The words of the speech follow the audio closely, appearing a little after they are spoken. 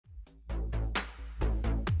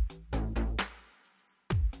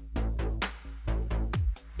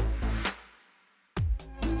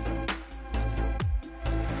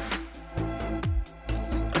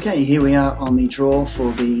Okay, here we are on the draw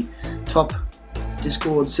for the top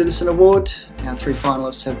Discord Citizen Award. Our 3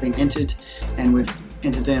 finalists have been entered, and we've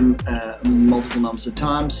entered them multiple numbers of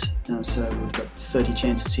times. So we've got 30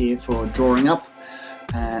 chances here for drawing up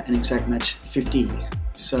an exact match 50.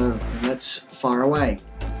 So let's fire away.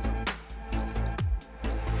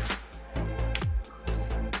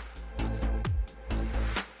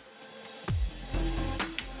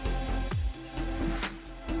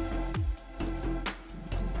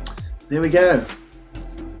 There we go.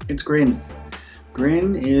 It's Grin.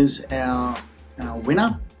 Grin is our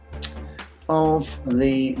winner of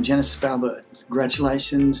the Genesis BowerBird.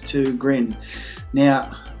 Congratulations to Grin.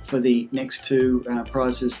 Now, for the next 2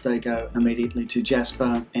 prizes, they go immediately to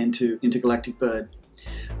Jasper and to Intergalactic Bird.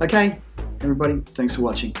 Okay, everybody, thanks for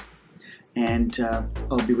watching. And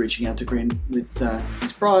I'll be reaching out to Grin with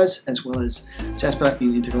his prize, as well as Jasper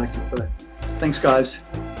in Intergalactic Bird. Thanks, guys.